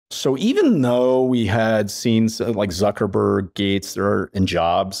So even though we had seen like Zuckerberg, Gates, and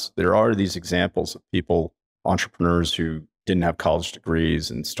Jobs, there are these examples of people, entrepreneurs who didn't have college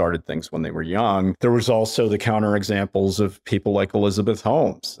degrees and started things when they were young. There was also the counter examples of people like Elizabeth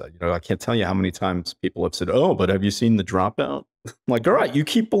Holmes. I can't tell you how many times people have said, "Oh, but have you seen The Dropout?" I'm like, all right, you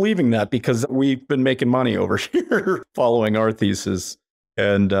keep believing that because we've been making money over here following our thesis.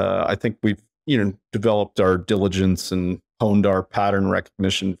 And I think we've, developed our diligence and honed our pattern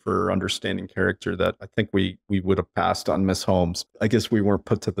recognition for understanding character that I think we would have passed on Miss Holmes. I guess we weren't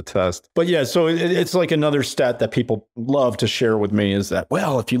put to the test. But yeah, so it's like another stat that people love to share with me is that,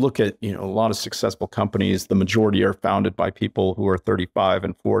 well, if you look at, a lot of successful companies, the majority are founded by people who are 35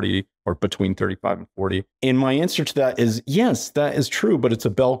 and 40 or between 35 and 40. And my answer to that is, yes, that is true, but it's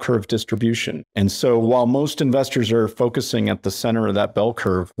a bell curve distribution. And so while most investors are focusing at the center of that bell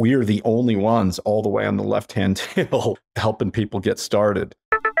curve, we are the only ones all the way on the left-hand tail helping people get started.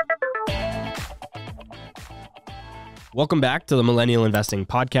 Welcome back to the Millennial Investing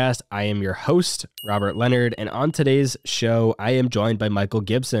Podcast. I am your host, Robert Leonard, and on today's show, I am joined by Michael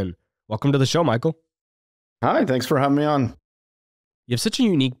Gibson. Welcome to the show, Michael. Hi, thanks for having me on. You have such a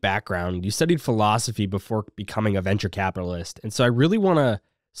unique background. You studied philosophy before becoming a venture capitalist. And so I really want to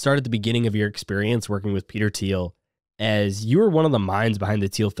start at the beginning of your experience working with Peter Thiel, as you were one of the minds behind the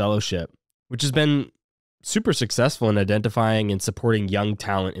Thiel Fellowship, which has been super successful in identifying and supporting young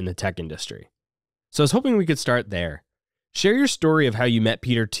talent in the tech industry. So I was hoping we could start there. Share your story of how you met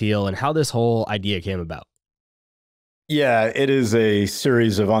Peter Thiel and how this whole idea came about. Yeah, it is a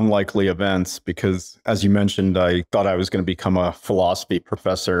series of unlikely events because, as you mentioned, I thought I was going to become a philosophy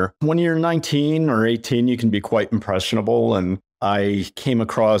professor. When you're 19 or 18, you can be quite impressionable. And I came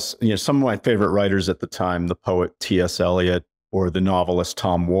across, some of my favorite writers at the time, the poet T.S. Eliot or the novelist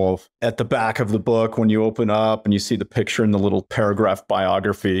Tom Wolfe. At the back of the book, when you open up and you see the picture in the little paragraph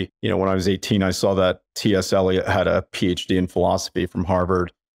biography, when I was 18, I saw that T.S. Eliot had a PhD in philosophy from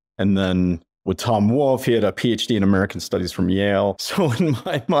Harvard. And then with Tom Wolfe, he had a PhD in American Studies from Yale. So in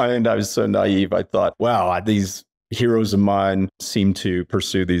my mind, I was so naive. I thought, wow, these heroes of mine seem to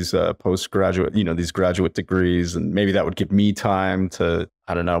pursue these postgraduate, these graduate degrees. And maybe that would give me time to,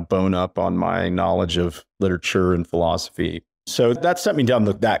 bone up on my knowledge of literature and philosophy. So that set me down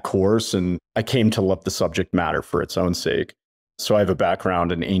that course. And I came to love the subject matter for its own sake. So I have a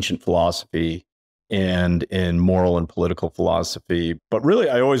background in ancient philosophy and in moral and political philosophy. But really,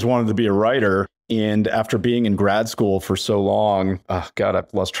 I always wanted to be a writer. And after being in grad school for so long, I've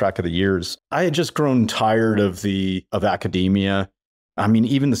lost track of the years. I had just grown tired of academia. I mean,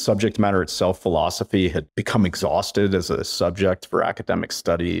 even the subject matter itself, philosophy, had become exhausted as a subject for academic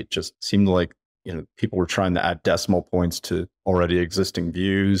study. It just seemed like people were trying to add decimal points to already existing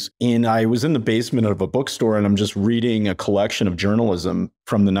views. And I was in the basement of a bookstore and I'm just reading a collection of journalism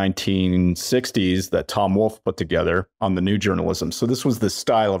from the 1960s that Tom Wolfe put together on the new journalism. So this was the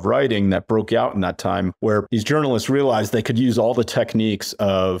style of writing that broke out in that time where these journalists realized they could use all the techniques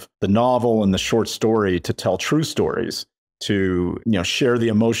of the novel and the short story to tell true stories, to share the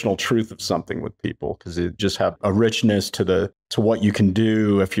emotional truth of something with people, because it just have a richness to what you can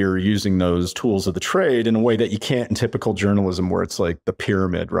do if you're using those tools of the trade in a way that you can't in typical journalism, where it's like the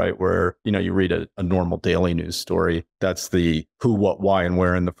pyramid, right? Where you read a normal daily news story, that's the who, what, why, and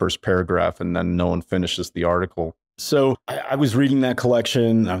where in the first paragraph, and then no one finishes the article. So I was reading that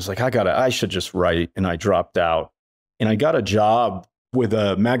collection. I was like, I should just write, and I dropped out, and I got a job with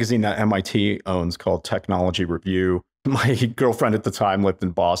a magazine that MIT owns called Technology Review. My girlfriend at the time lived in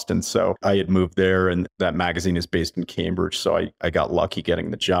Boston, so I had moved there, and that magazine is based in Cambridge, so I got lucky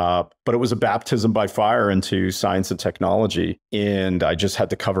getting the job. But it was a baptism by fire into science and technology, and I just had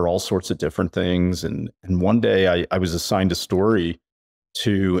to cover all sorts of different things. And one day I was assigned a story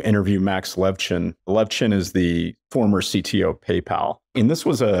to interview Max Levchin. Levchin is the former CTO of PayPal. And this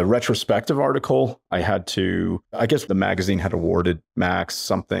was a retrospective article. I guess the magazine had awarded Max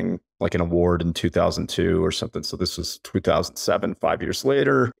something like an award in 2002 or something. So this was 2007, 5 years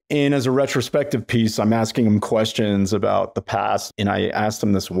later. And as a retrospective piece, I'm asking him questions about the past. And I asked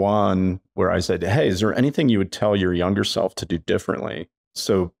him this one where I said, hey, is there anything you would tell your younger self to do differently?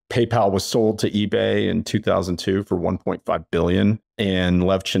 So PayPal was sold to eBay in 2002 for $1.5 billion. And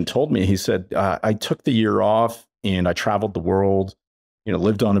Levchin told me, he said, I took the year off and I traveled the world,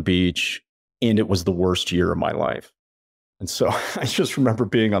 lived on a beach, and it was the worst year of my life. And so I just remember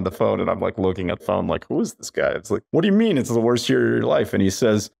being on the phone and I'm like looking at the phone, like, who is this guy? It's like, what do you mean it's the worst year of your life? And he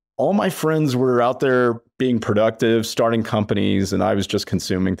says, all my friends were out there being productive, starting companies, and I was just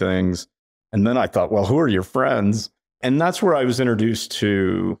consuming things. And then I thought, well, who are your friends? And that's where I was introduced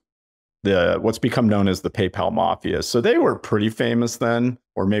to the what's become known as the PayPal Mafia. So they were pretty famous then,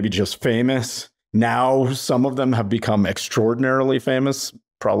 or maybe just famous. Now, some of them have become extraordinarily famous.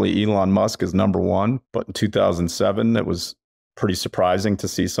 Probably Elon Musk is number one. But in 2007, it was pretty surprising to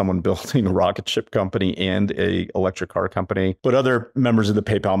see someone building a rocket ship company and a electric car company. But other members of the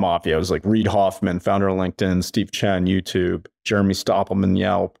PayPal Mafia, it was like Reid Hoffman, founder of LinkedIn, Steve Chen, YouTube, Jeremy Stoppelman,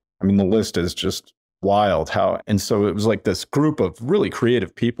 Yelp. I mean, the list is just wild. And so it was like this group of really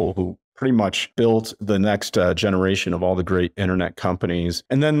creative people who pretty much built the next generation of all the great internet companies.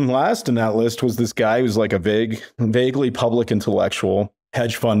 And then last in that list was this guy who's like a vaguely public intellectual,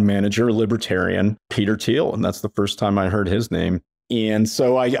 hedge fund manager, libertarian, Peter Thiel. And that's the first time I heard his name. And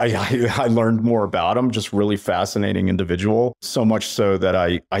so I learned more about him, just really fascinating individual, so much so that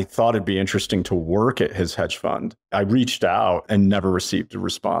I thought it'd be interesting to work at his hedge fund. I reached out and never received a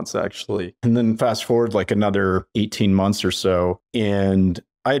response, actually. And then fast forward like another 18 months or so, and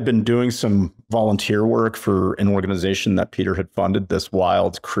I had been doing some volunteer work for an organization that Peter had funded, this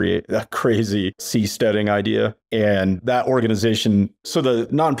wild, crazy seasteading idea. And that organization, so the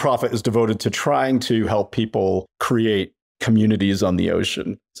nonprofit is devoted to trying to help people create communities on the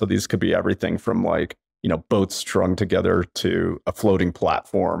ocean. So these could be everything from like, boats strung together to a floating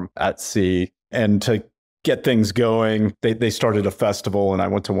platform at sea. And to get things going, they started a festival, and I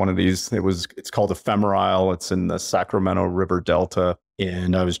went to one of these. It's called Ephemeral. It's in the Sacramento River Delta.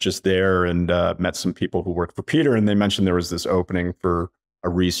 And I was just there and met some people who work for Peter, and they mentioned there was this opening for a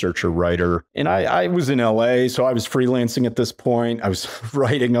researcher writer. And I was in LA, so I was freelancing at this point. I was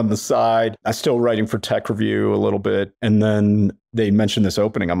writing on the side. I was still writing for Tech Review a little bit. And then they mentioned this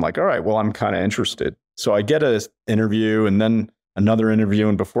opening. I'm like, all right, well, I'm kind of interested. So I get an interview and then another interview.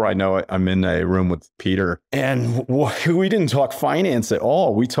 And before I know it, I'm in a room with Peter. And we didn't talk finance at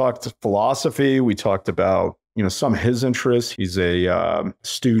all. We talked philosophy. We talked about some of his interests. He's a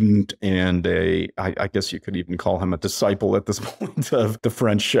student and I guess you could even call him a disciple at this point of the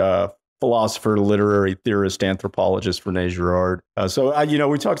French philosopher, literary theorist, anthropologist René Girard.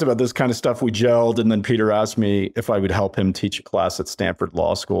 We talked about this kind of stuff. We gelled, and then Peter asked me if I would help him teach a class at Stanford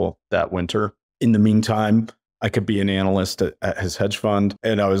Law School that winter. In the meantime, I could be an analyst at his hedge fund.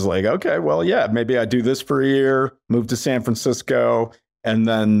 And I was like, okay, well, yeah, maybe I do this for a year, move to San Francisco, and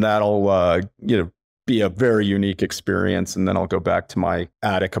then that'll, be a very unique experience. And then I'll go back to my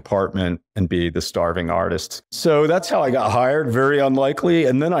attic apartment and be the starving artist. So that's how I got hired. Very unlikely.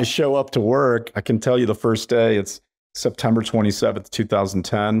 And then I show up to work. I can tell you the first day, it's September 27th,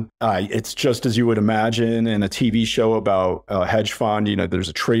 2010. It's just as you would imagine in a TV show about a hedge fund. There's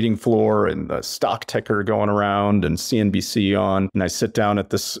a trading floor and the stock ticker going around and CNBC on. And I sit down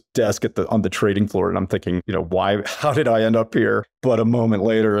at this desk on the trading floor, and I'm thinking, how did I end up here? But a moment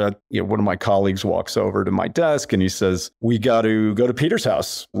later, one of my colleagues walks over to my desk and he says, we got to go to Peter's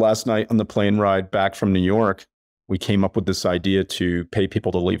house. Last night on the plane ride back from New York, we came up with this idea to pay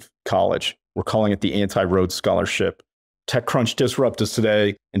people to leave college. We're calling it the Anti-Rhodes Scholarship. TechCrunch disrupt us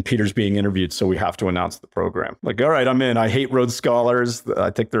today, and Peter's being interviewed, so we have to announce the program. Like, all right, I'm in. I hate Rhodes Scholars. I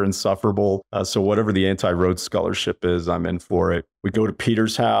think they're insufferable. So whatever the Anti-Rhodes Scholarship is, I'm in for it. We go to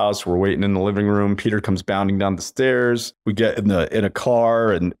Peter's house. We're waiting in the living room. Peter comes bounding down the stairs. We get in a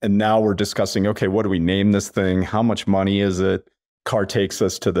car, and now we're discussing, okay, what do we name this thing? How much money is it? Car takes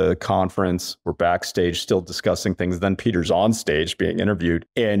us to the conference. We're backstage still discussing things. Then Peter's on stage being interviewed.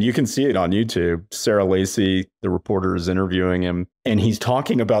 And you can see it on YouTube. Sarah Lacey, the reporter, is interviewing him. And he's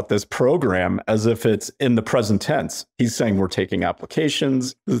talking about this program as if it's in the present tense. He's saying we're taking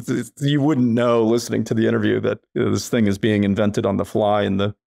applications. You wouldn't know listening to the interview that this thing is being invented on the fly in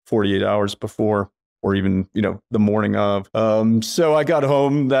the 48 hours before, or even, the morning of. So I got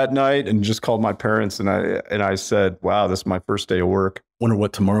home that night and just called my parents, and I said, wow, this is my first day of work. Wonder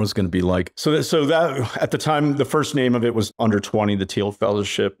what tomorrow's going to be like. So that at the time, the first name of it was Under 20, the Thiel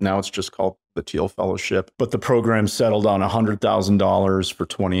Fellowship. Now it's just called the Thiel Fellowship. But the program settled on $100,000 for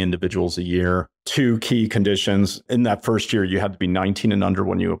 20 individuals a year. Two key conditions. In that first year, you had to be 19 and under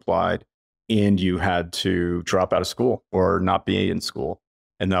when you applied, and you had to drop out of school or not be in school.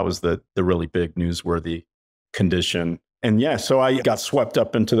 And that was the really big newsworthy condition. And yeah, so I got swept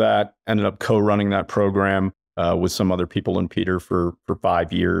up into that, ended up co-running that program with some other people and Peter for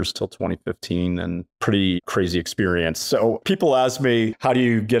 5 years till 2015, and pretty crazy experience. So people ask me, how do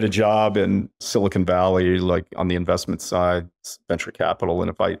you get a job in Silicon Valley, like on the investment side, venture capital?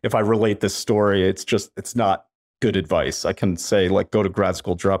 And if I relate this story, it's not good advice. I can say, like, go to grad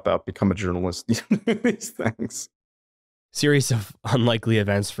school, drop out, become a journalist, these things. Series of unlikely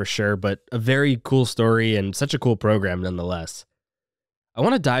events for sure, but a very cool story and such a cool program nonetheless. I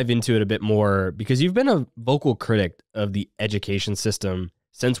want to dive into it a bit more because you've been a vocal critic of the education system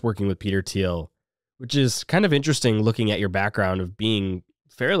since working with Peter Thiel, which is kind of interesting looking at your background of being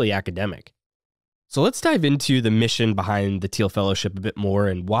fairly academic. So let's dive into the mission behind the Thiel Fellowship a bit more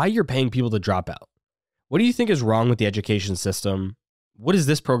and why you're paying people to drop out. What do you think is wrong with the education system? What is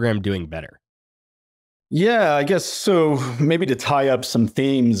this program doing better? Yeah, I guess so. Maybe to tie up some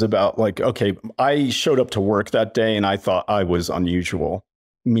themes about like, okay, I showed up to work that day and I thought I was unusual,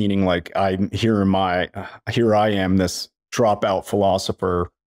 meaning like here I am, this dropout philosopher.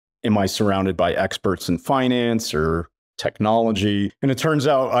 Am I surrounded by experts in finance or technology? And it turns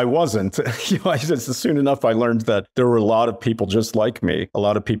out I wasn't. Soon enough, I learned that there were a lot of people just like me, a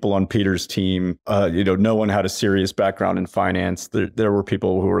lot of people on Peter's team. No one had a serious background in finance. There were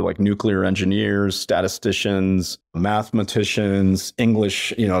people who were like nuclear engineers, statisticians, mathematicians,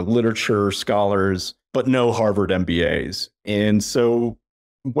 English, literature scholars, but no Harvard MBAs. And so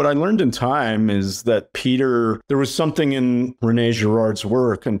what I learned in time is that there was something in René Girard's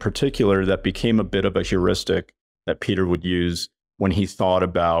work in particular that became a bit of a heuristic that Peter would use when he thought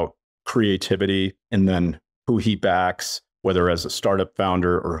about creativity and then who he backs, whether as a startup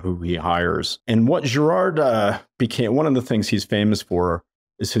founder or who he hires. And what Girard became, one of the things he's famous for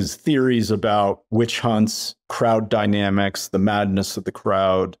is his theories about witch hunts, crowd dynamics, the madness of the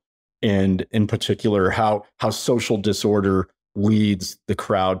crowd, and in particular, how social disorder leads the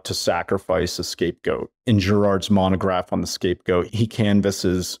crowd to sacrifice a scapegoat. In Girard's monograph on the scapegoat, he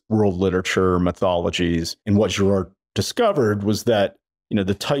canvasses world literature, mythologies, and what Girard discovered was that,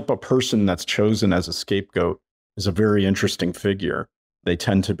 the type of person that's chosen as a scapegoat is a very interesting figure. They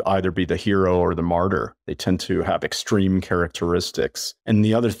tend to either be the hero or the martyr. They tend to have extreme characteristics. And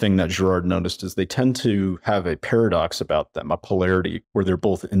the other thing that Girard noticed is they tend to have a paradox about them, a polarity, where they're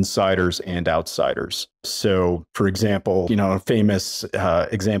both insiders and outsiders. So, for example, a famous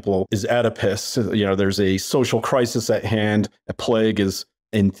example is Oedipus. There's a social crisis at hand. A plague is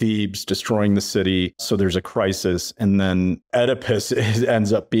in Thebes, destroying the city. So there's a crisis. And then Oedipus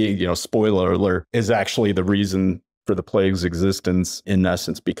ends up being, spoiler alert, is actually the reason for the plague's existence, in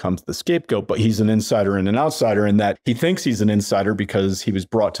essence, becomes the scapegoat. But he's an insider and an outsider in that he thinks he's an insider because he was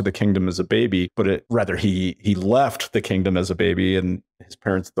brought to the kingdom as a baby, but he left the kingdom as a baby and his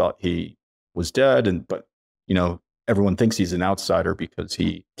parents thought he was dead. But everyone thinks he's an outsider because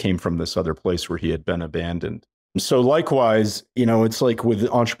he came from this other place where he had been abandoned. So likewise, it's like with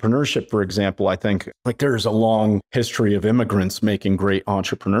entrepreneurship, for example, I think like there's a long history of immigrants making great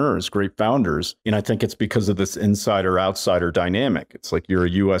entrepreneurs, great founders. And I think it's because of this insider-outsider dynamic. It's like you're a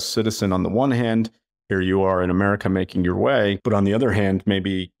US citizen on the one hand, here you are in America making your way. But on the other hand,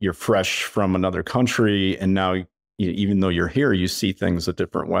 maybe you're fresh from another country and now even though you're here, you see things a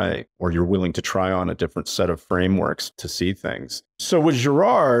different way, or you're willing to try on a different set of frameworks to see things. So with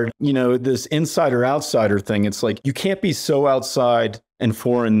Girard, this insider-outsider thing, it's like you can't be so outside and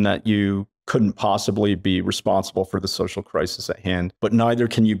foreign that you couldn't possibly be responsible for the social crisis at hand, but neither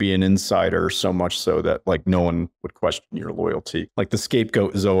can you be an insider so much so that like no one would question your loyalty. Like the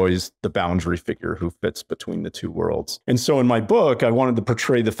scapegoat is always the boundary figure who fits between the two worlds. And so in my book, I wanted to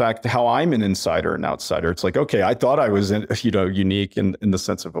portray the fact how I'm an insider and outsider. It's like, okay, I thought I was, unique in the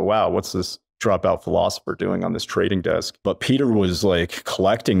sense of, oh, wow, what's this dropout philosopher doing on this trading desk? But Peter was like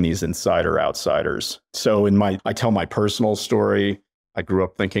collecting these insider outsiders. So I tell my personal story. I grew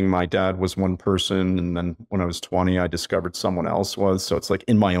up thinking my dad was one person. And then when I was 20, I discovered someone else was. So it's like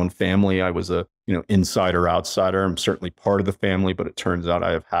in my own family, I was a, insider outsider. I'm certainly part of the family, but it turns out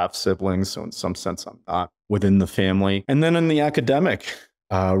I have half siblings. So in some sense, I'm not within the family. And then in the academic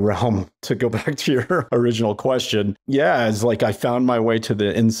realm, to go back to your original question, it's like I found my way to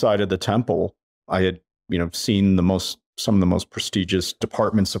the inside of the temple. I had, seen some of the most prestigious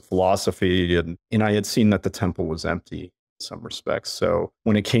departments of philosophy, and I had seen that the temple was empty. Some respects. So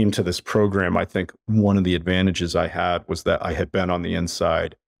when it came to this program, I think one of the advantages I had was that I had been on the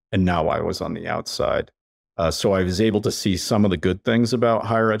inside and now I was on the outside. So I was able to see some of the good things about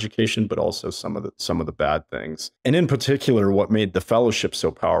higher education, but also some of the bad things. And in particular, what made the fellowship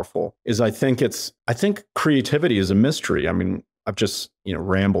so powerful is I think creativity is a mystery. I mean, I've just,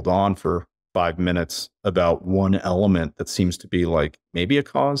 rambled on for 5 minutes about one element that seems to be like maybe a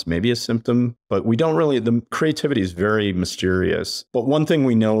cause, maybe a symptom, but the creativity is very mysterious. But one thing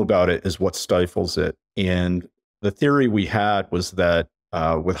we know about it is what stifles it. And the theory we had was that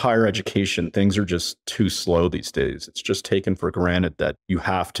with higher education, things are just too slow these days. It's just taken for granted that you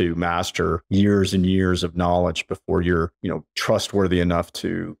have to master years and years of knowledge before you're, trustworthy enough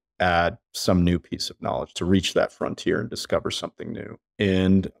to add some new piece of knowledge, to reach that frontier and discover something new.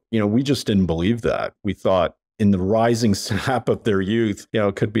 And, we just didn't believe that. We thought in the rising sap of their youth,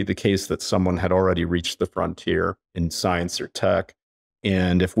 it could be the case that someone had already reached the frontier in science or tech.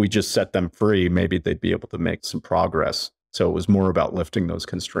 And if we just set them free, maybe they'd be able to make some progress. So it was more about lifting those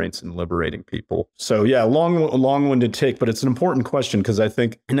constraints and liberating people. So yeah, long-winded take, but it's an important question because I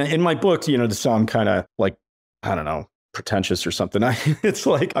think in my book, to sound kind of like, I don't know, pretentious or something. It's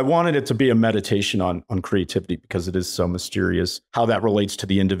like I wanted it to be a meditation on creativity because it is so mysterious, how that relates to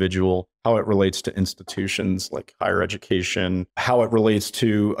the individual, how it relates to institutions like higher education, how it relates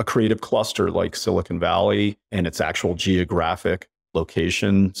to a creative cluster like Silicon Valley and its actual geographic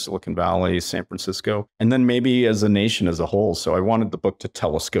location, Silicon Valley, San Francisco, and then maybe as a nation as a whole. So I wanted the book to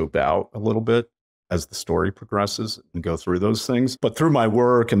telescope out a little bit as the story progresses and go through those things. But through my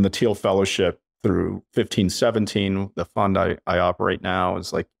work and the Thiel Fellowship, through 1517, the fund I operate now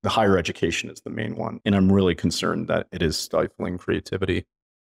is like the higher education is the main one. And I'm really concerned that it is stifling creativity.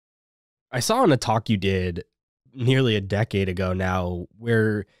 I saw in a talk you did nearly a decade ago now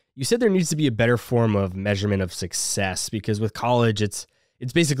where you said there needs to be a better form of measurement of success because with college, it's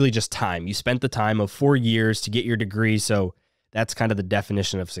basically just time. You spent the time of 4 years to get your degree. So that's kind of the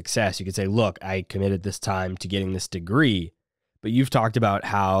definition of success. You could say, look, I committed this time to getting this degree, but you've talked about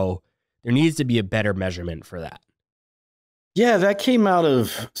how there needs to be a better measurement for that. Yeah, that came out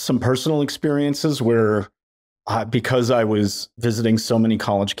of some personal experiences where because I was visiting so many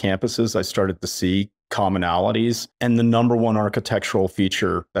college campuses, I started to see commonalities. And the number one architectural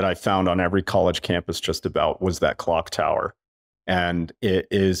feature that I found on every college campus just about was that clock tower. And it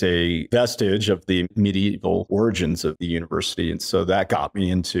is a vestige of the medieval origins of the university. And so that got me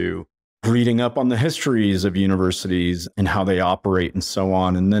into reading up on the histories of universities and how they operate and so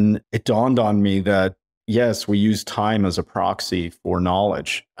on. And then it dawned on me that, yes, we use time as a proxy for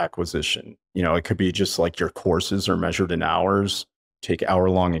knowledge acquisition. It could be just like your courses are measured in hours, take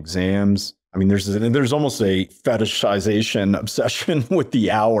hour-long exams. I mean, there's almost a fetishization obsession with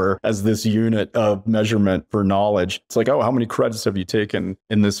the hour as this unit of measurement for knowledge. It's like, oh, how many credits have you taken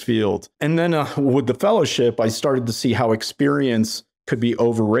in this field? And then with the fellowship, I started to see how experience could be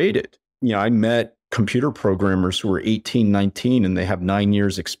overrated. I met computer programmers who were 18, 19, and they have 9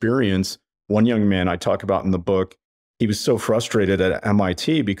 years experience. One young man I talk about in the book, he was so frustrated at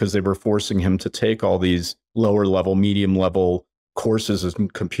MIT because they were forcing him to take all these lower level, medium level courses in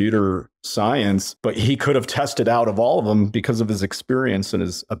computer science, but he could have tested out of all of them because of his experience and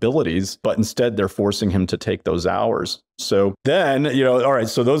his abilities. But instead, they're forcing him to take those hours. So then, all right,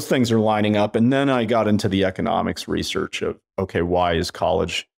 so those things are lining up. And then I got into the economics research of, okay, why is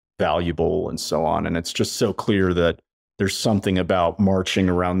college valuable and so on. And it's just so clear that there's something about marching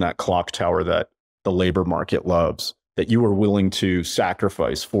around that clock tower that the labor market loves, that you are willing to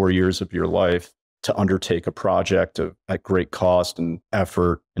sacrifice 4 years of your life to undertake a project at great cost and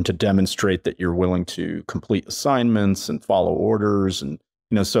effort and to demonstrate that you're willing to complete assignments and follow orders. And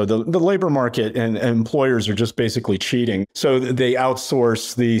so the labor market and employers are just basically cheating. So they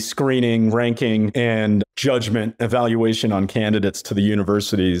outsource the screening, ranking, and judgment evaluation on candidates to the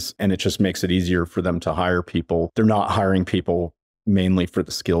universities, and it just makes it easier for them to hire people. They're not hiring people mainly for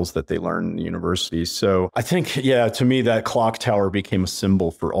the skills that they learn in the university. So I think, yeah, to me, that clock tower became a symbol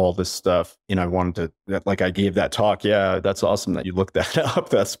for all this stuff. I wanted to, like I gave that talk. Yeah, that's awesome that you looked that up.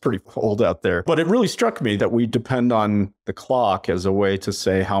 That's pretty old out there. But it really struck me that we depend on the clock as a way to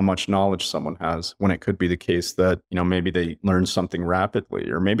say how much knowledge someone has, when it could be the case that, maybe they learned something rapidly,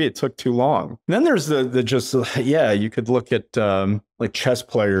 or maybe it took too long. And then there's you could look at like chess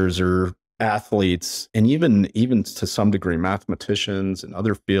players or athletes, and even to some degree mathematicians and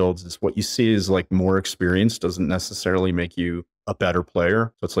other fields. Is what you see is like more experience doesn't necessarily make you a better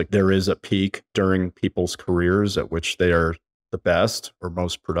player. So it's like there is a peak during people's careers at which they are the best or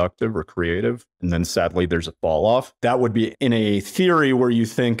most productive or creative, and then sadly there's a fall off. That would be in a theory where you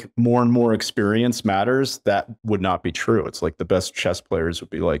think more and more experience matters. That would not be true. It's like the best chess players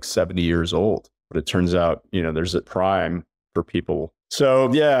would be like 70 years old, but it turns out there's a prime for people.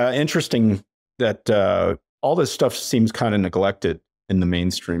 So yeah, interesting that all this stuff seems kind of neglected in the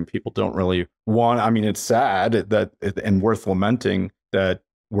mainstream. People don't really want, it's sad that and worth lamenting that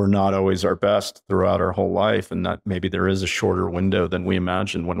we're not always our best throughout our whole life, and that maybe there is a shorter window than we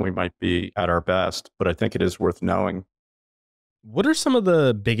imagine when we might be at our best. But I think it is worth knowing. What are some of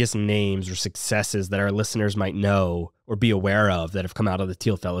the biggest names or successes that our listeners might know or be aware of that have come out of the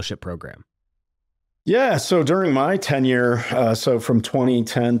Thiel Fellowship program? Yeah, so during my tenure, so from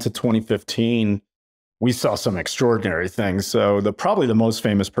 2010 to 2015, we saw some extraordinary things. So probably the most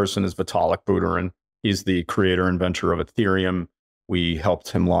famous person is Vitalik Buterin. He's the creator, inventor of Ethereum. We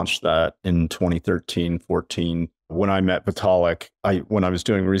helped him launch that in 2013, 14. When I met Vitalik, when I was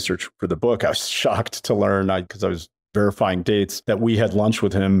doing research for the book, I was shocked to learn, because I was verifying dates, that we had lunch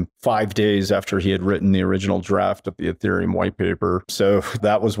with him 5 days after he had written the original draft of the Ethereum white paper. So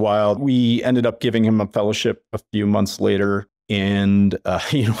that was wild. We ended up giving him a fellowship a few months later. And,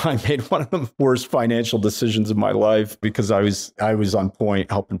 I made one of the worst financial decisions of my life because I was on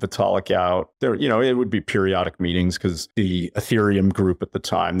point helping Vitalik out. There, it would be periodic meetings because the Ethereum group at the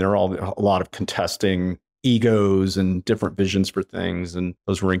time, there are a lot of contesting egos and different visions for things. And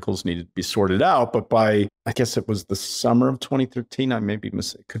those wrinkles needed to be sorted out. But by, I guess it was the summer of 2013, I maybe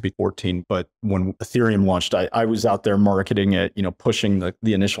it could be 14. But when Ethereum launched, I was out there marketing it, pushing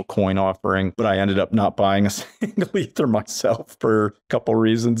the initial coin offering. But I ended up not buying a single Ether myself for a couple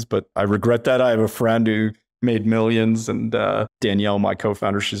reasons. But I regret that. I have a friend who made millions, and Danielle, my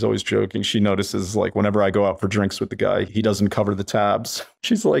co-founder, she's always joking. She notices, like, whenever I go out for drinks with the guy, he doesn't cover the tabs.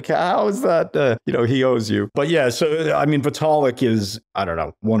 She's like, how is that? He owes you. But yeah, so I mean, Vitalik is, I don't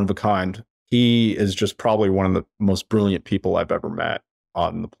know, one of a kind. He is just probably one of the most brilliant people I've ever met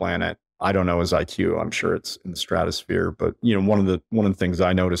on the planet. I don't know his IQ. I'm sure it's in the stratosphere. But one of the things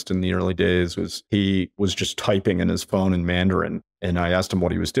I noticed in the early days was he was just typing in his phone in Mandarin. And I asked him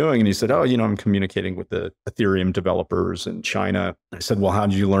what he was doing. And he said, I'm communicating with the Ethereum developers in China. I said, well, how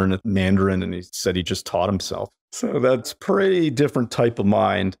did you learn Mandarin? And he said he just taught himself. So that's pretty different type of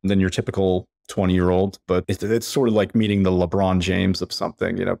mind than your typical 20-year-old, but it's sort of like meeting the LeBron James of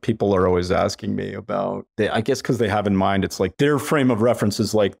something. People are always asking me about, I guess because they have in mind, it's like their frame of reference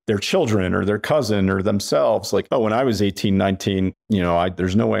is like their children or their cousin or themselves. Like, oh, when I was 18, 19,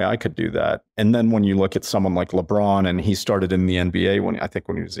 there's no way I could do that. And then when you look at someone like LeBron, and he started in the NBA when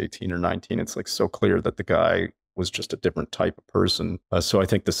he was 18 or 19, it's like so clear that the guy was just a different type of person. So I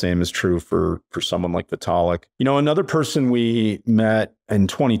think the same is true for someone like Vitalik. Another person we met in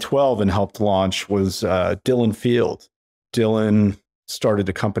 2012 and helped launch was Dylan Field. Dylan started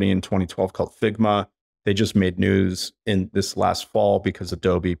a company in 2012 called Figma. They just made news in this last fall because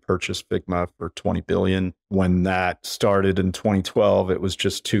Adobe purchased Figma for $20 billion. When that started in 2012, it was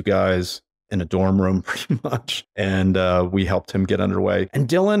just two guys in a dorm room pretty much. And we helped him get underway. And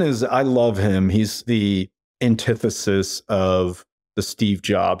Dylan I love him. He's the antithesis of the Steve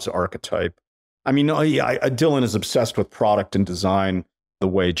Jobs archetype. I mean, Dylan is obsessed with product and design the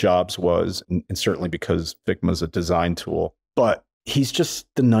way Jobs was, and certainly because Figma is a design tool. But he's just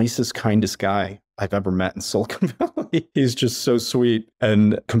the nicest, kindest guy I've ever met in Silicon Valley. He's just so sweet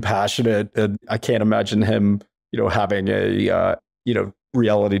and compassionate, and I can't imagine him, having a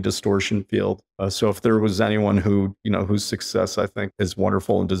reality distortion field. So if there was anyone who, whose success I think is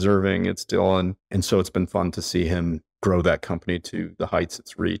wonderful and deserving, it's Dylan. And so it's been fun to see him grow that company to the heights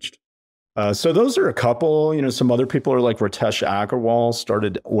it's reached. So those are a couple. Some other people are like Ritesh Agarwal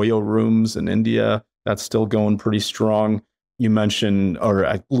started Oyo Rooms in India. That's still going pretty strong. You mentioned, or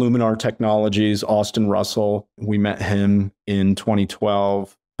Luminar Technologies, Austin Russell. We met him in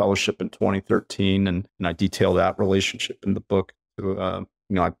 2012, fellowship in 2013, and I detail that relationship in the book.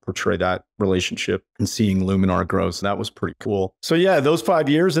 I portray that relationship and seeing Luminar grow. So that was pretty cool. So yeah, those 5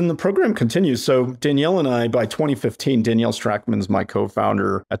 years, and the program continues. So Danielle and I, by 2015, Danielle Strackman's my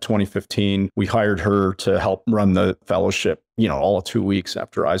co-founder at 2015. We hired her to help run the fellowship, all of 2 weeks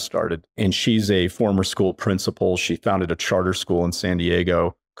after I started. And she's a former school principal. She founded a charter school in San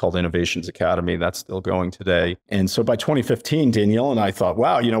Diego called Innovations Academy. That's still going today. And so by 2015, Danielle and I thought,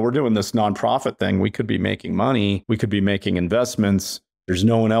 wow, we're doing this nonprofit thing. We could be making money. We could be making investments. There's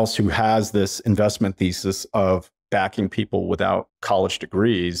no one else who has this investment thesis of backing people without college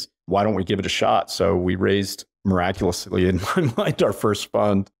degrees. Why don't we give it a shot? So we raised, miraculously in my mind, our first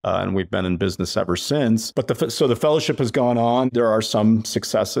fund, and we've been in business ever since. But so the fellowship has gone on. There are some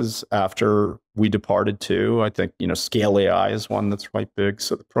successes after we departed too. I think, Scale AI is one that's quite big.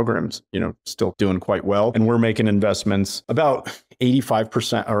 So the program's, still doing quite well. And we're making investments. About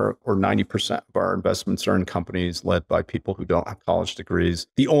 85% or 90% of our investments are in companies led by people who don't have college degrees.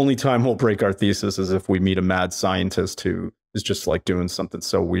 The only time we'll break our thesis is if we meet a mad scientist who is just like doing something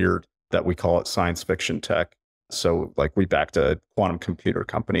so weird that we call it science fiction tech. So like we backed a quantum computer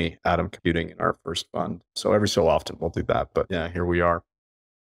company, Atom Computing, in our first fund. So every so often we'll do that. But yeah, here we are.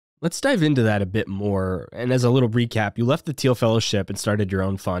 Let's dive into that a bit more. And as a little recap, you left the Thiel Fellowship and started your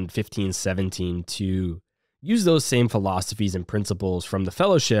own fund, 1517, to use those same philosophies and principles from the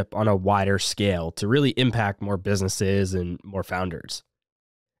fellowship on a wider scale to really impact more businesses and more founders.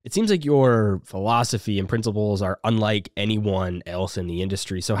 It seems like your philosophy and principles are unlike anyone else in the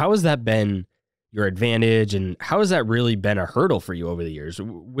industry. So how has that been your advantage, and how has that really been a hurdle for you over the years?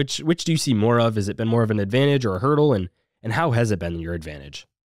 Which do you see more of? Has it been more of an advantage or a hurdle, and how has it been your advantage?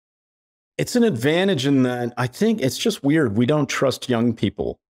 It's an advantage in that I think it's just weird. We don't trust young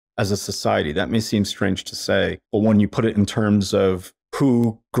people as a society. That may seem strange to say, but when you put it in terms of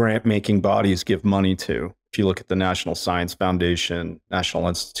who grant-making bodies give money to, if you look at the National Science Foundation, National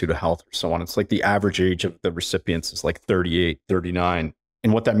Institute of Health, or so on, it's like the average age of the recipients is like 38, 39.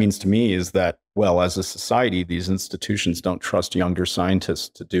 And what that means to me is that, well, as a society, these institutions don't trust younger scientists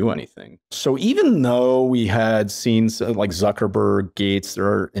to do anything. So even though we had seen like Zuckerberg, Gates,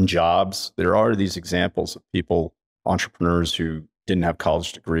 in Jobs, there are these examples of people, entrepreneurs who didn't have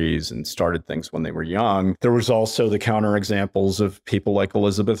college degrees and started things when they were young. There was also the counterexamples of people like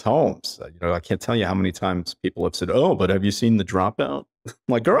Elizabeth Holmes. I can't tell you how many times people have said, "Oh, but have you seen The Dropout?" I'm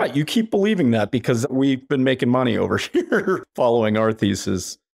like, all right, you keep believing that because we've been making money over here following our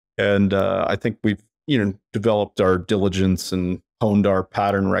thesis. And I think we've, developed our diligence and honed our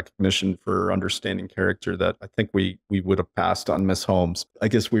pattern recognition for understanding character that I think we would have passed on Miss Holmes. I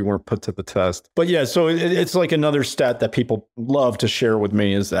guess we weren't put to the test. But yeah, so it's like another stat that people love to share with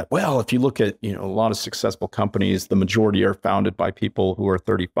me is that, well, if you look at, a lot of successful companies, the majority are founded by people who are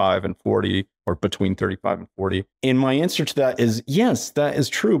 35 and 40 or between 35 and 40. And my answer to that is, yes, that is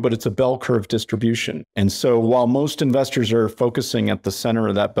true, but it's a bell curve distribution. And so while most investors are focusing at the center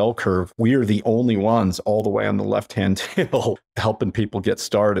of that bell curve, we are the only ones all the way on the left-hand tail helping people get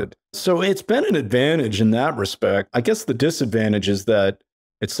started. So it's been an advantage in that respect. I guess the disadvantage is that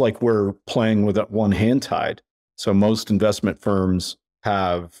it's like we're playing with one hand tied. So most investment firms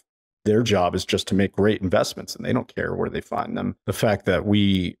have their job is just to make great investments and they don't care where they find them. The fact that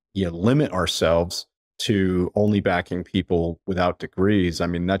we limit ourselves to only backing people without degrees, I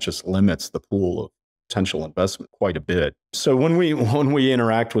mean, that just limits the pool of potential investment quite a bit. So when we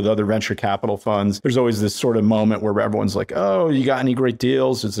interact with other venture capital funds, there's always this sort of moment where everyone's like, "Oh, you got any great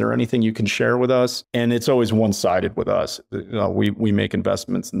deals? Is there anything you can share with us?" And it's always one-sided with us. We make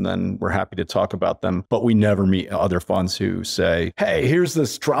investments and then we're happy to talk about them, but we never meet other funds who say, "Hey, here's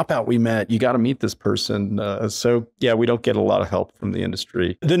this dropout we met. You got to meet this person." So yeah, we don't get a lot of help from the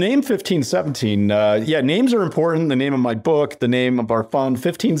industry. The name 1517, names are important. The name of my book, the name of our fund,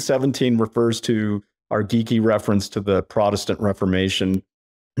 1517 refers to our geeky reference to the Protestant Reformation,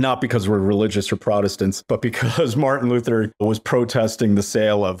 not because we're religious or Protestants, but because Martin Luther was protesting the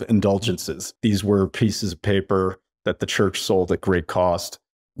sale of indulgences. These were pieces of paper that the church sold at great cost.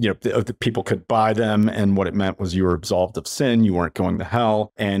 The people could buy them, and what it meant was you were absolved of sin, you weren't going to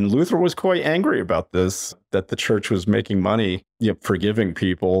hell. And Luther was quite angry about this, that the church was making money, forgiving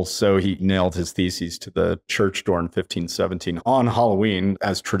people. So he nailed his theses to the church door in 1517 on Halloween,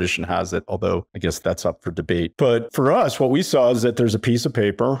 as tradition has it, although I guess that's up for debate. But for us, what we saw is that there's a piece of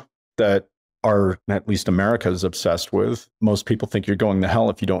paper that at least America is obsessed with. Most people think you're going to hell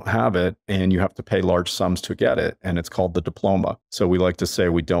if you don't have it, and you have to pay large sums to get it. And it's called the diploma. So we like to say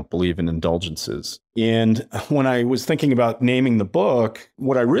we don't believe in indulgences. And when I was thinking about naming the book,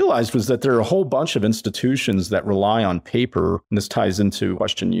 what I realized was that there are a whole bunch of institutions that rely on paper. And this ties into a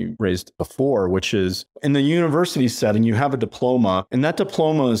question you raised before, which is in the university setting, you have a diploma, and that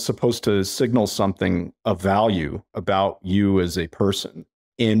diploma is supposed to signal something of value about you as a person.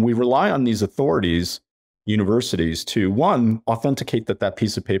 And we rely on these authorities, universities, to, one, authenticate that that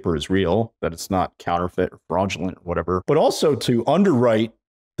piece of paper is real, that it's not counterfeit or fraudulent or whatever, but also to underwrite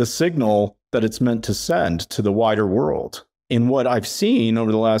the signal that it's meant to send to the wider world. And what I've seen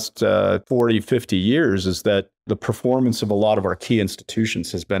over the last 40, 50 years is that the performance of a lot of our key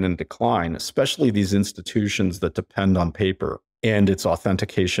institutions has been in decline, especially these institutions that depend on paper and its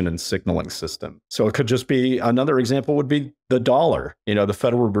authentication and signaling system. So it could just be, another example would be the dollar. The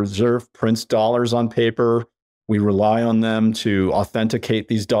Federal Reserve prints dollars on paper. We rely on them to authenticate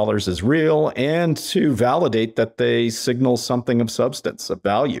these dollars as real and to validate that they signal something of substance, of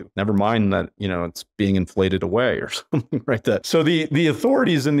value. Never mind that, it's being inflated away or something like that. So the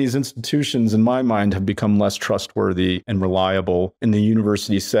authorities in these institutions, in my mind, have become less trustworthy and reliable. In the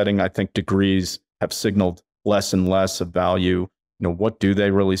university setting, I think degrees have signaled less and less of value. What do they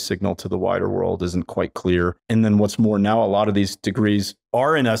really signal to the wider world isn't quite clear. And then what's more, now a lot of these degrees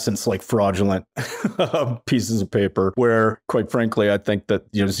are in essence like fraudulent pieces of paper where, quite frankly, I think that,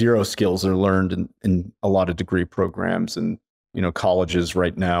 zero skills are learned in a lot of degree programs, and, colleges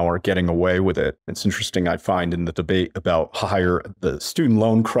right now are getting away with it. It's interesting, I find, in the debate about the student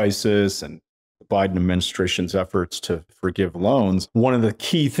loan crisis and Biden administration's efforts to forgive loans, one of the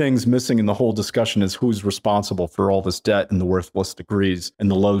key things missing in the whole discussion is who's responsible for all this debt and the worthless degrees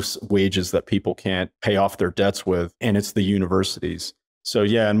and the low wages that people can't pay off their debts with. And it's the universities. So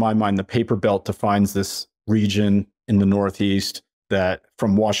yeah, in my mind, the paper belt defines this region in the Northeast that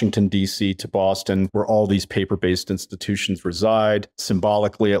from Washington, D.C. to Boston, where all these paper-based institutions reside,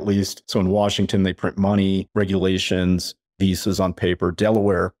 symbolically at least. So in Washington, they print money, regulations, visas on paper.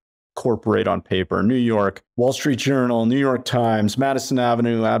 Delaware incorporate on paper. New York, Wall Street Journal, New York Times, Madison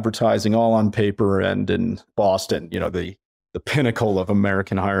Avenue advertising, all on paper. And in Boston, the pinnacle of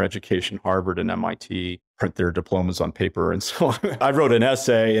American higher education, Harvard and MIT, print their diplomas on paper. And so I wrote an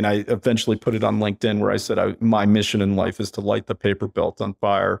essay, and I eventually put it on LinkedIn, where I said my mission in life is to light the paper belt on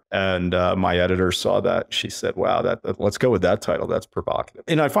fire. And my editor saw that. She said, wow, let's go with that title. That's provocative.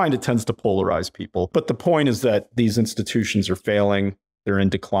 And I find it tends to polarize people. But the point is that these institutions are failing. They're in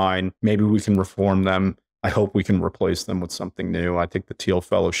decline. Maybe we can reform them. I hope we can replace them with something new. I think the Thiel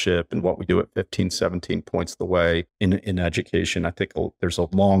Fellowship and what we do at 1517 points the way in education. I think there's a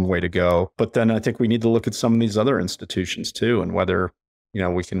long way to go. But then I think we need to look at some of these other institutions too, and whether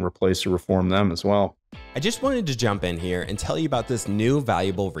we can replace or reform them as well. I just wanted to jump in here and tell you about this new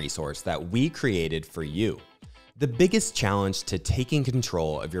valuable resource that we created for you. The biggest challenge to taking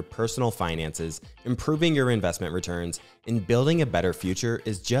control of your personal finances, improving your investment returns, and building a better future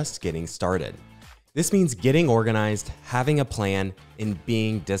is just getting started. This means getting organized, having a plan, and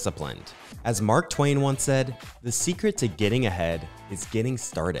being disciplined. As Mark Twain once said, the secret to getting ahead is getting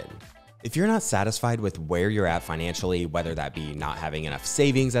started. If you're not satisfied with where you're at financially, whether that be not having enough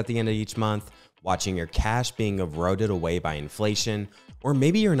savings at the end of each month, watching your cash being eroded away by inflation, or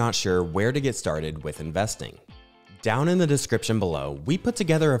maybe you're not sure where to get started with investing, down in the description below, we put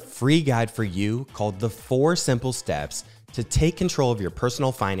together a free guide for you called the 4 Simple Steps to Take Control of Your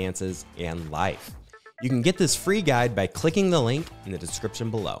Personal Finances and Life. You can get this free guide by clicking the link in the description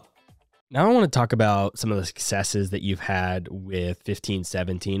below. Now I want to talk about some of the successes that you've had with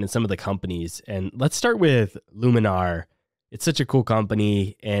 1517 and some of the companies. And let's start with Luminar. It's such a cool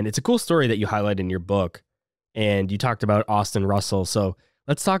company, and it's a cool story that you highlight in your book. And you talked about Austin Russell. So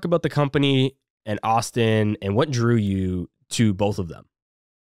let's talk about the company and Austin and what drew you to both of them.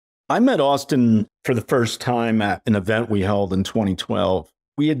 I met Austin for the first time at an event we held in 2012.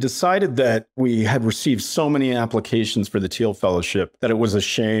 We had decided that we had received so many applications for the Thiel Fellowship that it was a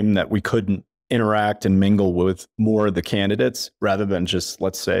shame that we couldn't interact and mingle with more of the candidates rather than just,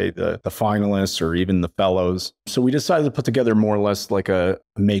 let's say, the finalists or even the fellows. So we decided to put together more or less like a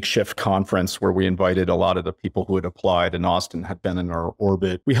makeshift conference where we invited a lot of the people who had applied, and Austin had been in our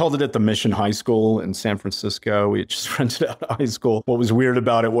orbit. We held it at the Mission High School in San Francisco. We just rented out a high school. What was weird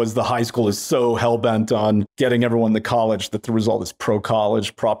about it was the high school is so hell-bent on getting everyone to college that there was all this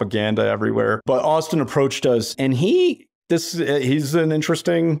pro-college propaganda everywhere. But Austin approached us, and he's an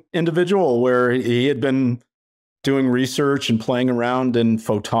interesting individual where he had been doing research and playing around in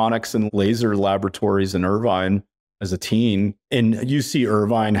photonics and laser laboratories in Irvine as a teen. And UC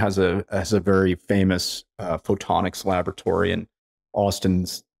Irvine has a very famous photonics laboratory, and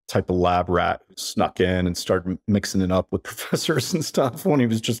Austin's type of lab rat who snuck in and started mixing it up with professors and stuff when he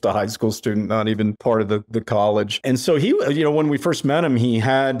was just a high school student, not even part of the college. And so he, when we first met him, he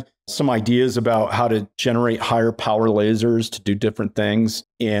had some ideas about how to generate higher power lasers to do different things.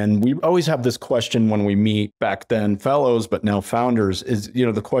 And we always have this question when we meet back then fellows, but now founders is,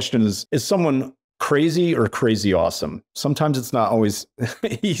 the question is someone crazy or crazy awesome? Sometimes it's not always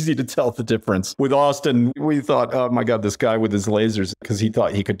easy to tell the difference. With Austin, we thought, oh my God, this guy with his lasers, because he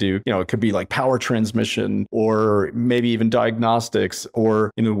thought he could do, it could be like power transmission or maybe even diagnostics,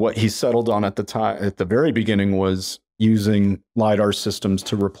 or, what he settled on at the time, at the very beginning, was using LiDAR systems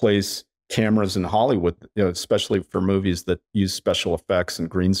to replace cameras in Hollywood, especially for movies that use special effects and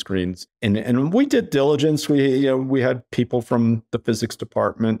green screens. And we did diligence. We had people from the physics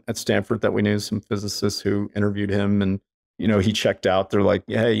department at Stanford that we knew, some physicists who interviewed him, and he checked out. They're like,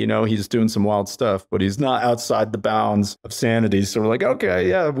 hey, he's doing some wild stuff, but he's not outside the bounds of sanity. So we're like, okay,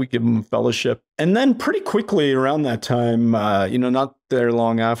 yeah, we give him a fellowship. And then pretty quickly around that time, not there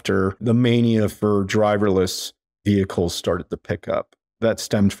long after, the mania for driverless vehicles started to pick up. That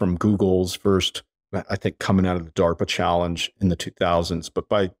stemmed from Google's first, I think, coming out of the DARPA challenge in the 2000s. But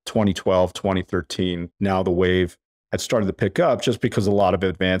by 2012, 2013, now the wave had started to pick up just because a lot of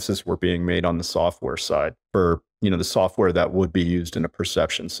advances were being made on the software side for, the software that would be used in a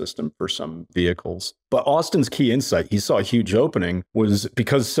perception system for some vehicles. But Austin's key insight, he saw a huge opening, was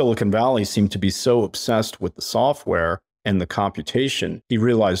because Silicon Valley seemed to be so obsessed with the software and the computation, he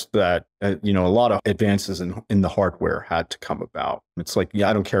realized that, a lot of advances in the hardware had to come about. It's like,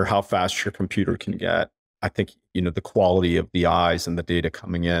 I don't care how fast your computer can get. I think, the quality of the eyes and the data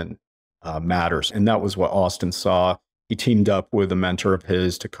coming in matters. And that was what Austin saw. He teamed up with a mentor of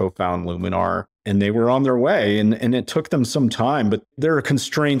his to co-found Luminar, and they were on their way. And it took them some time, but there are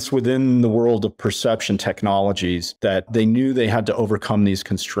constraints within the world of perception technologies that they knew they had to overcome these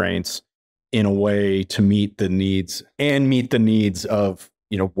constraints in a way to meet the needs of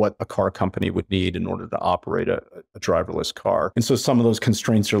what a car company would need in order to operate a driverless car. And so some of those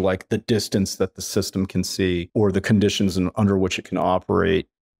constraints are like the distance that the system can see, or the conditions under which it can operate,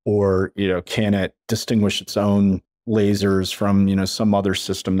 or, can it distinguish its own lasers from, some other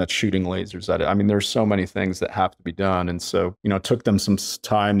system that's shooting lasers at it. I mean, there's so many things that have to be done. And so, it took them some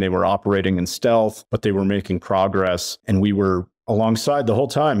time. They were operating in stealth, but they were making progress. And we were alongside the whole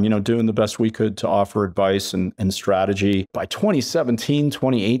time, doing the best we could to offer advice and strategy. By 2017,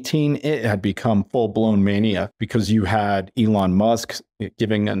 2018, it had become full-blown mania because you had Elon Musk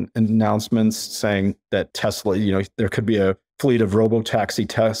giving announcements saying that Tesla, there could be a fleet of robotaxi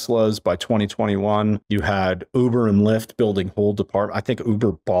Teslas by 2021. You had Uber and Lyft building whole department. I think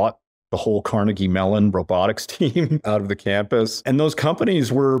Uber bought the whole Carnegie Mellon robotics team out of the campus. And those companies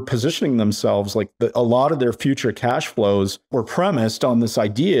were positioning themselves like a lot of their future cash flows were premised on this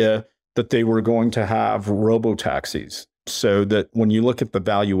idea that they were going to have robotaxis. So that when you look at the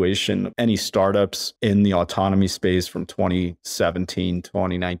valuation of any startups in the autonomy space from 2017,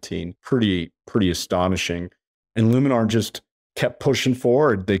 2019, pretty astonishing. And Luminar just kept pushing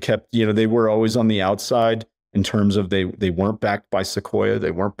forward. They kept, they were always on the outside in terms of they weren't backed by Sequoia.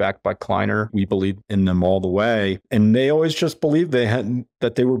 They weren't backed by Kleiner. We believed in them all the way. And they always just believed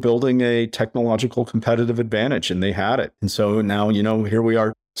that they were building a technological competitive advantage, and they had it. And so now, here we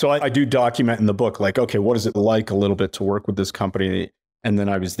are. So I do document in the book, like, okay, what is it like a little bit to work with this company? And then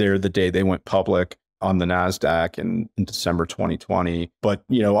I was there the day they went public on the NASDAQ in December 2020. But,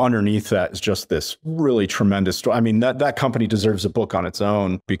 underneath that is just this really tremendous story. I mean, that company deserves a book on its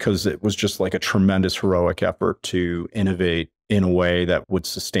own because it was just like a tremendous heroic effort to innovate in a way that would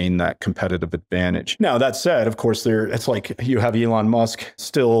sustain that competitive advantage. Now, that said, of course, it's like you have Elon Musk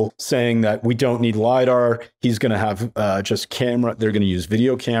still saying that we don't need LiDAR. He's going to have just camera. They're going to use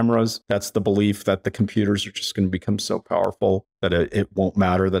video cameras. That's the belief that the computers are just going to become so powerful that it won't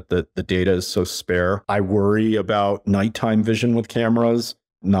matter that the data is so spare. I worry about nighttime vision with cameras,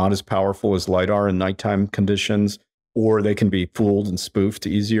 not as powerful as LiDAR in nighttime conditions, or they can be fooled and spoofed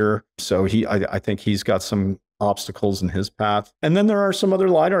easier. So I think he's got some obstacles in his path. And then there are some other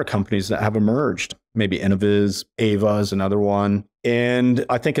LiDAR companies that have emerged. Maybe Innoviz, Ava is another one. And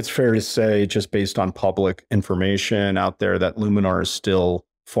I think it's fair to say, just based on public information out there, that Luminar is still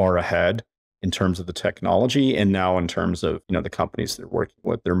far ahead in terms of the technology. And now in terms of, the companies they're working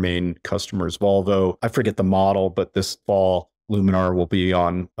with, their main customers, Volvo. I forget the model, but this fall, Luminar will be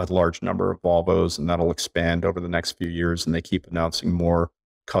on a large number of Volvos, and that'll expand over the next few years. And they keep announcing more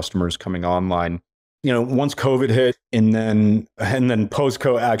customers coming online. Once COVID hit, and then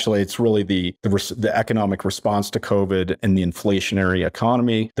post-COVID, actually, it's really the economic response to COVID and the inflationary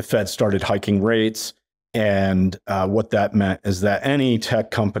economy. The Fed started hiking rates, and what that meant is that any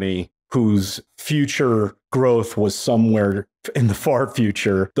tech company whose future growth was somewhere in the far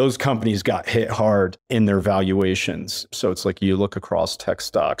future, those companies got hit hard in their valuations. So it's like you look across tech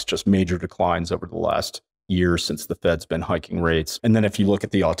stocks, just major declines over the last year since the Fed's been hiking rates. And then if you look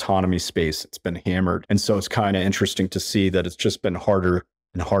at the autonomy space, it's been hammered. And so it's kind of interesting to see that it's just been harder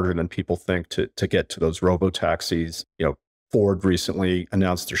and harder than people think to get to those robo-taxis. Ford recently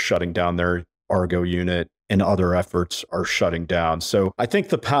announced they're shutting down their Argo unit, and other efforts are shutting down. So I think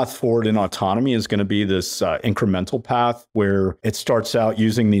the path forward in autonomy is going to be this incremental path where it starts out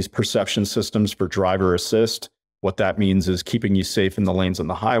using these perception systems for driver assist. What that means is keeping you safe in the lanes on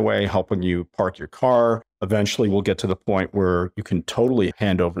the highway, helping you park your car. Eventually, we'll get to the point where you can totally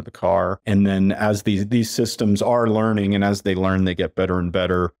hand over the car. And then as these systems are learning, and as they learn, they get better and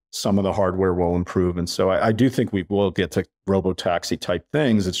better, some of the hardware will improve. And so I do think we will get to robo-taxi type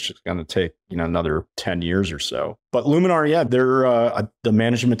things. It's just going to take, another 10 years or so. But Luminar, yeah, the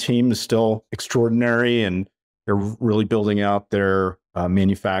management team is still extraordinary, and they're really building out their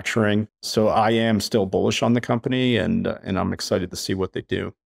manufacturing. So I am still bullish on the company, and I'm excited to see what they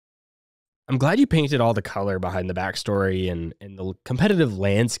do. I'm glad you painted all the color behind the backstory and the competitive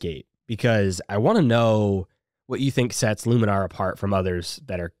landscape, because I want to know what you think sets Luminar apart from others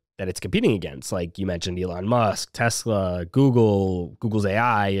that it's competing against. Like you mentioned, Elon Musk, Tesla, Google's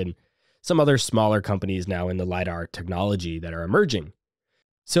AI, and some other smaller companies now in the LiDAR technology that are emerging.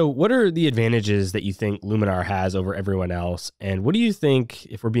 So what are the advantages that you think Luminar has over everyone else? And what do you think,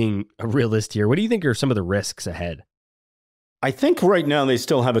 if we're being a realist here, what do you think are some of the risks ahead? I think right now they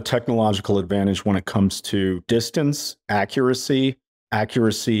still have a technological advantage when it comes to distance, accuracy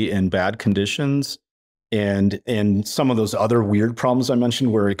in bad conditions, and some of those other weird problems I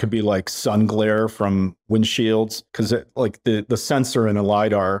mentioned where it could be like sun glare from windshields, because like the sensor in a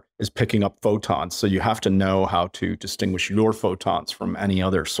LiDAR is picking up photons. So you have to know how to distinguish your photons from any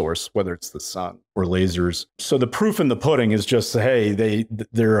other source, whether it's the sun or lasers. So the proof in the pudding is just, hey,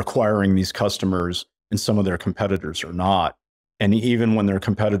 they're acquiring these customers and some of their competitors are not. And even when their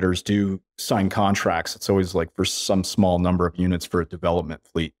competitors do sign contracts, it's always like for some small number of units for a development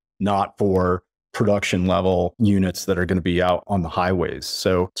fleet, not for production level units that are going to be out on the highways.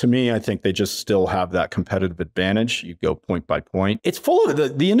 So to me, I think they just still have that competitive advantage. You go point by point. It's full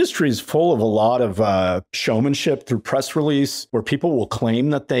of the industry is full of a lot of showmanship through press release where people will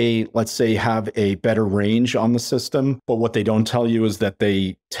claim that they, let's say, have a better range on the system. But what they don't tell you is that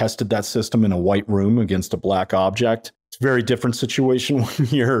they tested that system in a white room against a black object. It's a very different situation when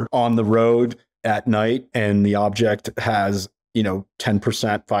you're on the road at night and the object has 10%,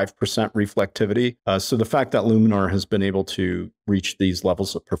 5% reflectivity. So the fact that Luminar has been able to reach these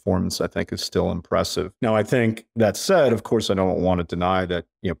levels of performance, I think, is still impressive. Now, I think that said, of course, I don't want to deny that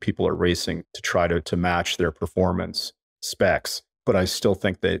people are racing to try to match their performance specs, but I still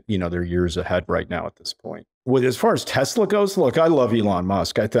think that they're years ahead right now at this point. As far as Tesla goes, look, I love Elon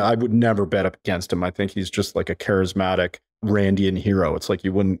Musk. I would never bet up against him. I think he's just like a charismatic Randian hero. It's like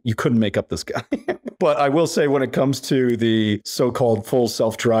you couldn't make up this guy. But I will say when it comes to the so-called full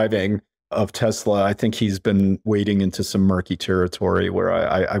self-driving of Tesla, I think he's been wading into some murky territory where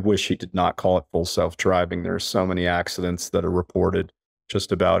I wish he did not call it full self-driving. There are so many accidents that are reported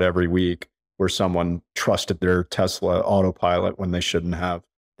just about every week where someone trusted their Tesla autopilot when they shouldn't have.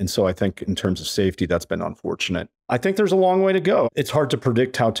 And so I think in terms of safety, that's been unfortunate. I think there's a long way to go. It's hard to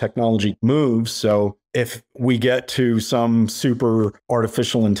predict how technology moves. So if we get to some super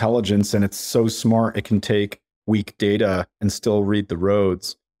artificial intelligence and it's so smart, it can take weak data and still read the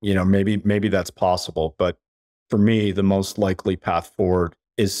roads, maybe that's possible. But for me, the most likely path forward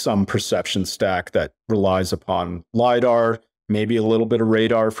is some perception stack that relies upon LiDAR, maybe a little bit of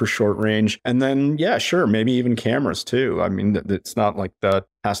radar for short range. And then, yeah, sure, maybe even cameras too. I mean, it's not like that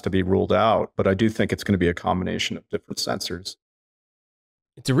has to be ruled out, but I do think it's going to be a combination of different sensors.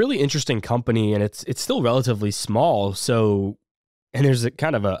 It's a really interesting company and it's still relatively small. So, and there's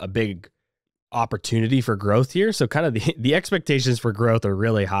kind of a big opportunity for growth here. So kind of the expectations for growth are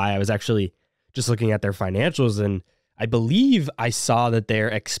really high. I was actually just looking at their financials and I believe I saw that they're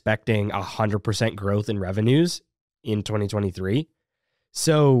expecting 100% growth in revenues in 2023.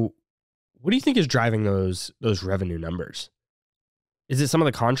 So what do you think is driving those revenue numbers? Is it some of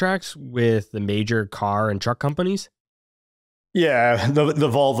the contracts with the major car and truck companies? Yeah, the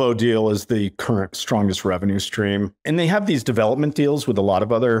Volvo deal is the current strongest revenue stream. And they have these development deals with a lot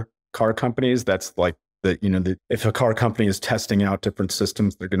of other car companies. That's like if a car company is testing out different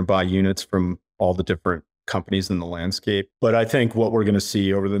systems, they're going to buy units from all the different companies in the landscape. But I think what we're going to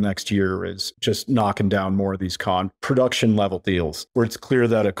see over the next year is just knocking down more of these production level deals where it's clear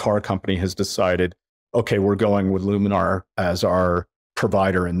that a car company has decided, okay, we're going with Luminar as our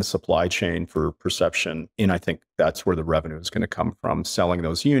provider in the supply chain for perception. And I think that's where the revenue is going to come from, selling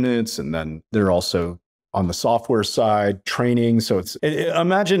those units. And then they're also on the software side, training. So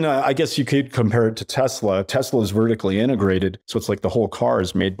imagine, I guess you could compare it to Tesla. Tesla is vertically integrated. So it's like the whole car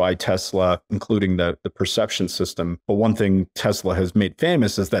is made by Tesla, including the perception system. But one thing Tesla has made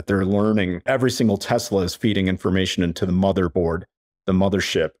famous is that they're learning. Every single Tesla is feeding information into the motherboard, the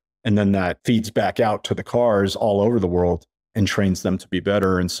mothership. And then that feeds back out to the cars all over the world and trains them to be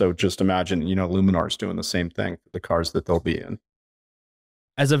better. And so just imagine, Luminar is doing the same thing for the cars that they'll be in.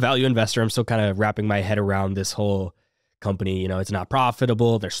 As a value investor, I'm still kind of wrapping my head around this whole company. It's not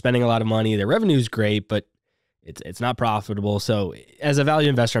profitable. They're spending a lot of money. Their revenue is great, but it's not profitable. So as a value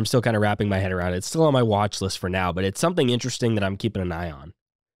investor, I'm still kind of wrapping my head around it. It's still on my watch list for now, but it's something interesting that I'm keeping an eye on.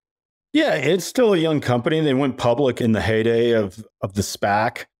 Yeah, it's still a young company. They went public in the heyday of the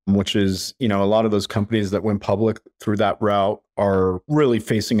SPAC, which is, a lot of those companies that went public through that route are really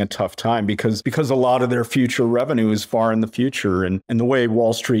facing a tough time because a lot of their future revenue is far in the future. And the way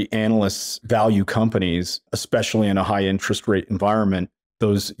Wall Street analysts value companies, especially in a high interest rate environment,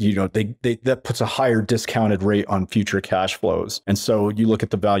 those, that puts a higher discounted rate on future cash flows. And so you look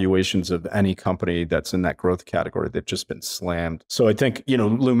at the valuations of any company that's in that growth category, they've just been slammed. So I think,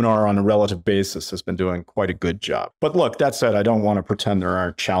 Luminar on a relative basis has been doing quite a good job. But look, that said, I don't want to pretend there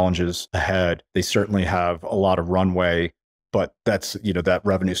aren't challenges ahead. They certainly have a lot of runway, but that's, that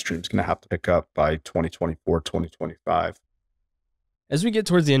revenue stream is going to have to pick up by 2024, 2025. As we get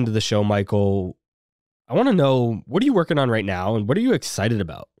towards the end of the show, Michael, I want to know, what are you working on right now and what are you excited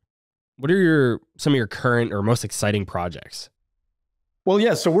about? What are some of your current or most exciting projects? Well,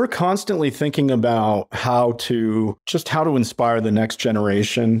 yeah, so we're constantly thinking about how to inspire the next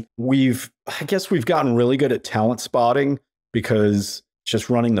generation. I guess we've gotten really good at talent spotting because just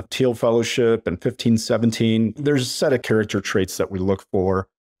running the Thiel Fellowship and 1517, there's a set of character traits that we look for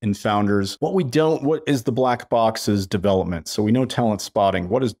in founders. What is the black box is development. So we know talent spotting.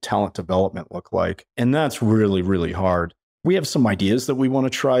 What does talent development look like? And that's really, really hard. We have some ideas that we want to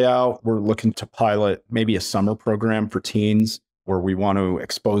try out. We're looking to pilot maybe a summer program for teens where we want to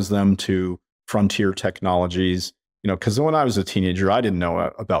expose them to frontier technologies. Because when I was a teenager, I didn't know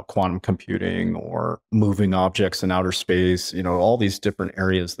about quantum computing or moving objects in outer space. All these different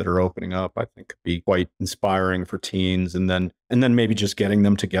areas that are opening up, I think could be quite inspiring for teens. And then maybe just getting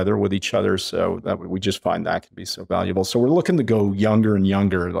them together with each other. So that we just find that can be so valuable. So we're looking to go younger and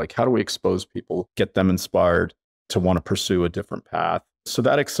younger. Like, how do we expose people, get them inspired to want to pursue a different path? So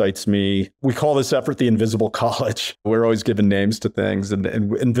that excites me. We call this effort the Invisible College. We're always giving names to things and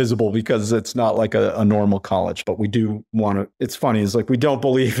invisible because it's not like a normal college, but we do want to, it's funny, it's like we don't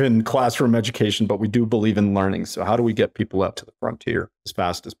believe in classroom education, but we do believe in learning. So how do we get people out to the frontier as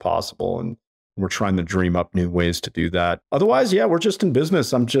fast as possible? And we're trying to dream up new ways to do that. Otherwise, yeah, we're just in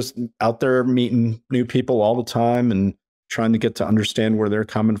business. I'm just out there meeting new people all the time and trying to get to understand where they're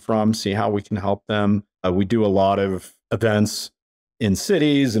coming from, see how we can help them. We do a lot of events in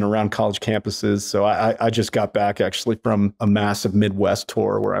cities and around college campuses. So I just got back actually from a massive Midwest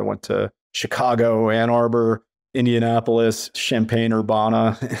tour where I went to Chicago, Ann Arbor, Indianapolis, Champaign,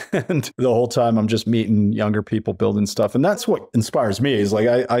 Urbana. And the whole time I'm just meeting younger people building stuff. And that's what inspires me is like,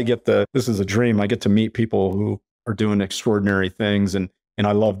 this is a dream. I get to meet people who are doing extraordinary things. And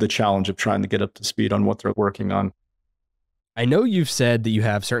I love the challenge of trying to get up to speed on what they're working on. I know you've said that you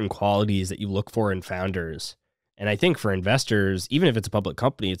have certain qualities that you look for in founders. And I think for investors, even if it's a public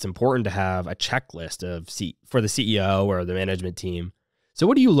company, it's important to have a checklist for the CEO or the management team. So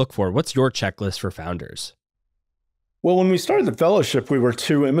what do you look for? What's your checklist for founders? Well, when we started the fellowship, we were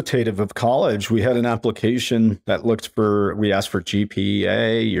too imitative of college. We had an application that we asked for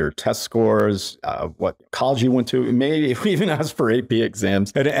GPA, your test scores, what college you went to. Maybe we even asked for AP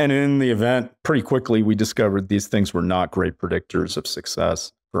exams. And in the event, pretty quickly, we discovered these things were not great predictors of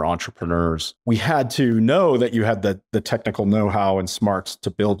success for entrepreneurs. We had to know that you had the technical know-how and smarts to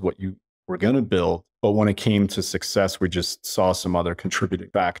build what you were going to build. But when it came to success, we just saw some other contributing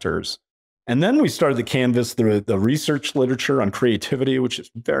factors. And then we started to canvass the research literature on creativity, which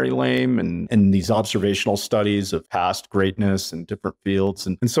is very lame, and these observational studies of past greatness in different fields.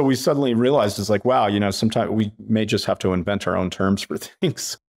 And so we suddenly realized it's like, wow, sometimes we may just have to invent our own terms for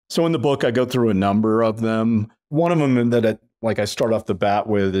things. So in the book, I go through a number of them. One of them that I start off the bat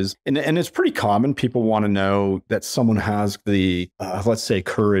with is, and it's pretty common, people want to know that someone has the, let's say,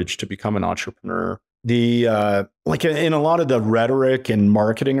 courage to become an entrepreneur. In a lot of the rhetoric and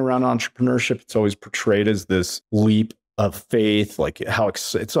marketing around entrepreneurship, it's always portrayed as this leap of faith, like how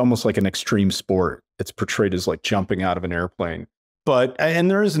it's almost like an extreme sport. It's portrayed as like jumping out of an airplane.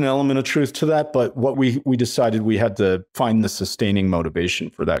 And there is an element of truth to that, but what we decided we had to find the sustaining motivation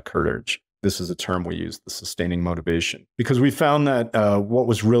for that courage. This is a term we use, the sustaining motivation, because we found that what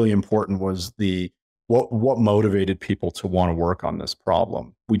was really important was what motivated people to want to work on this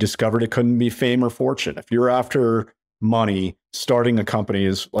problem. We discovered it couldn't be fame or fortune. If you're after money, starting a company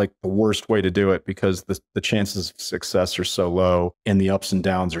is like the worst way to do it because the chances of success are so low and the ups and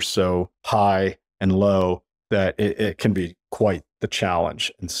downs are so high and low that it can be quite the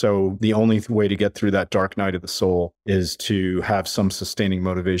challenge. And so the only way to get through that dark night of the soul is to have some sustaining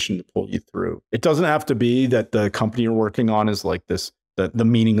motivation to pull you through. It doesn't have to be that the company you're working on is like this, the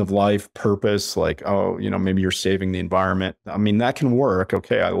meaning of life, purpose, like, maybe you're saving the environment. I mean, that can work.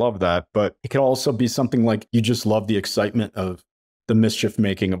 Okay, I love that. But it can also be something like you just love the excitement of the mischief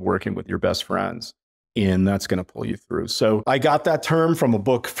making of working with your best friends. And that's going to pull you through. So I got that term from a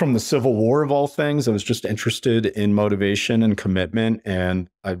book from the Civil War of all things. I was just interested in motivation and commitment. And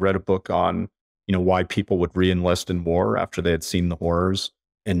I read a book on, why people would re-enlist in war after they had seen the horrors.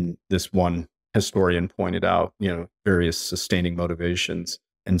 And this one historian pointed out, various sustaining motivations.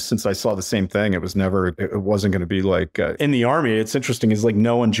 And since I saw the same thing, it wasn't going to be like in the army. It's interesting. Is like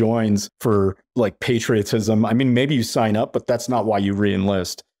no one joins for like patriotism. I mean, maybe you sign up, but that's not why you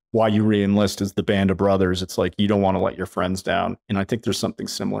re-enlist. Why you re-enlist is the band of brothers. It's like you don't want to let your friends down. And I think there's something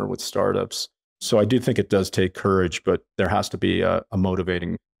similar with startups. So I do think it does take courage, but there has to be a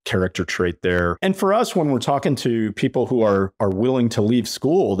motivating character trait there. And for us, when we're talking to people who are willing to leave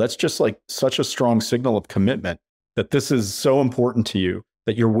school, that's just like such a strong signal of commitment that this is so important to you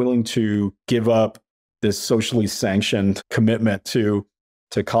that you're willing to give up this socially sanctioned commitment to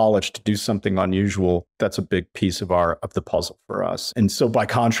to college to do something unusual, that's a big piece of the puzzle for us. And so by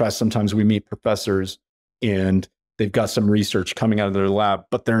contrast, sometimes we meet professors and they've got some research coming out of their lab,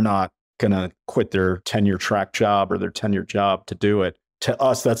 but they're not going to quit their tenure track job or their tenure job to do it. To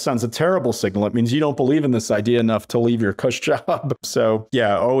us, that sounds a terrible signal. It means you don't believe in this idea enough to leave your cush job. So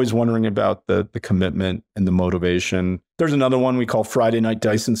yeah, always wondering about the commitment and the motivation. There's another one we call Friday Night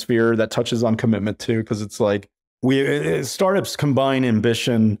Dyson Sphere that touches on commitment too, because it's like startups combine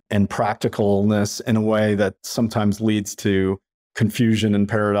ambition and practicalness in a way that sometimes leads to confusion and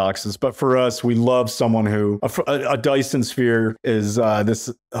paradoxes. But for us, we love someone who, a Dyson sphere is this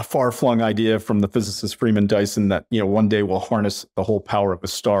far-flung idea from the physicist Freeman Dyson that, one day we'll harness the whole power of a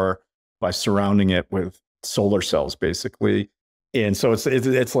star by surrounding it with solar cells, basically. And so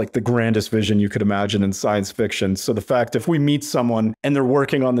it's like the grandest vision you could imagine in science fiction. So the fact if we meet someone and they're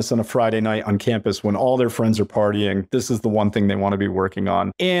working on this on a Friday night on campus when all their friends are partying, this is the one thing they want to be working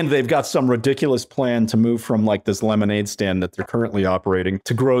on. And they've got some ridiculous plan to move from like this lemonade stand that they're currently operating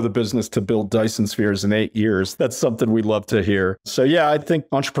to grow the business to build Dyson spheres in 8 years. That's something we love to hear. So yeah, I think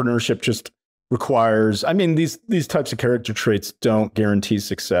entrepreneurship just requires, these types of character traits don't guarantee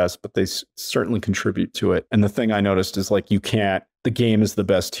success, but they certainly contribute to it. And the thing I noticed is like, the game is the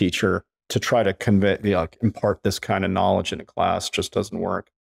best teacher. To try to impart this kind of knowledge in a class just doesn't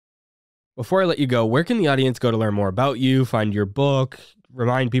work. Before I let you go, where can the audience go to learn more about you, find your book,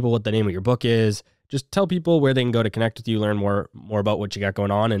 remind people what the name of your book is? Just tell people where they can go to connect with you, learn more about what you got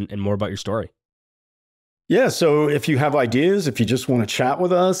going on and more about your story. Yeah, so if you have ideas, if you just want to chat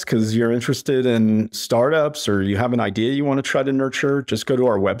with us because you're interested in startups or you have an idea you want to try to nurture, just go to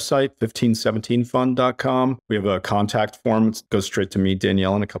our website, 1517fund.com. We have a contact form. It goes straight to me,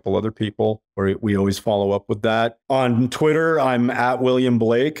 Danielle, and a couple other people. We always follow up with that. On Twitter, I'm at William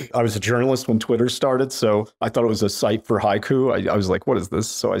Blake. I was a journalist when Twitter started, so I thought it was a site for haiku. I was like, what is this?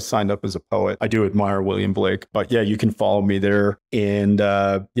 So I signed up as a poet. I do admire William Blake. But yeah, you can follow me there. And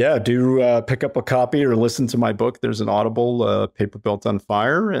do pick up a copy or listen to my book. There's an Audible, Paper Built on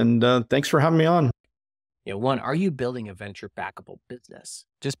Fire. And thanks for having me on. One, are you building a venture backable business?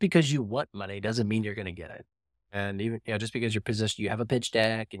 Just because you want money doesn't mean you're going to get it. And even, just because you're positioned, you have a pitch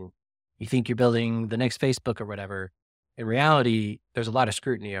deck and you think you're building the next Facebook or whatever, in reality, there's a lot of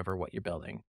scrutiny over what you're building.